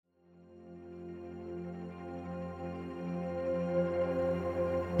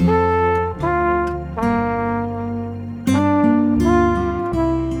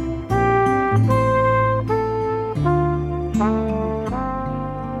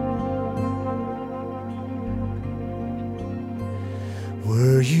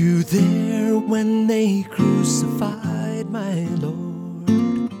there when they crucified my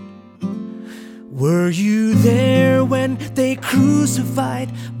Lord? Were you there when they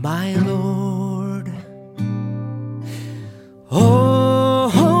crucified my Lord?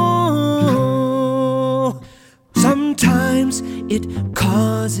 Oh, sometimes it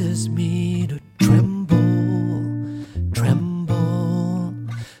causes me to tremble, tremble,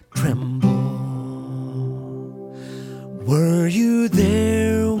 tremble. Were you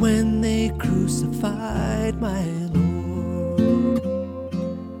there when they crucified my Lord?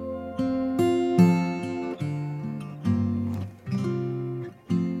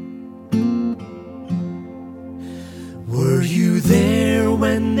 Were you there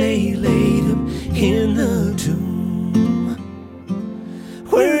when they laid him in the tomb?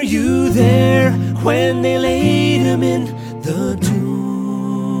 Were you there when they laid him in the tomb?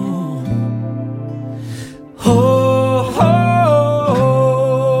 Oh,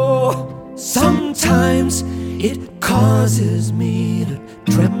 sometimes it causes me to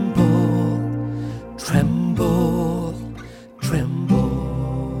tremble, tremble, tremble.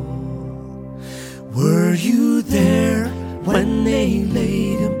 Were you there when they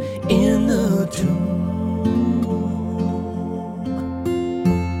laid him in the tomb?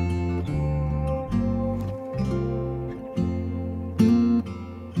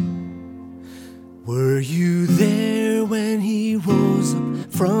 Were you there when he rose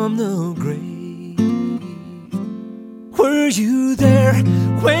up from the grave? Were you there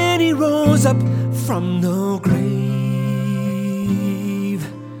when he rose up from the grave?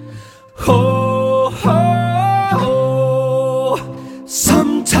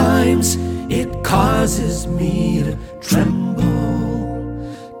 Sometimes it causes me to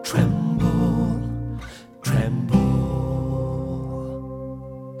tremble, tremble, tremble.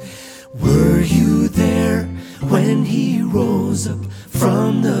 Were you there when he rose up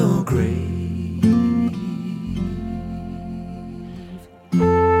from the grave?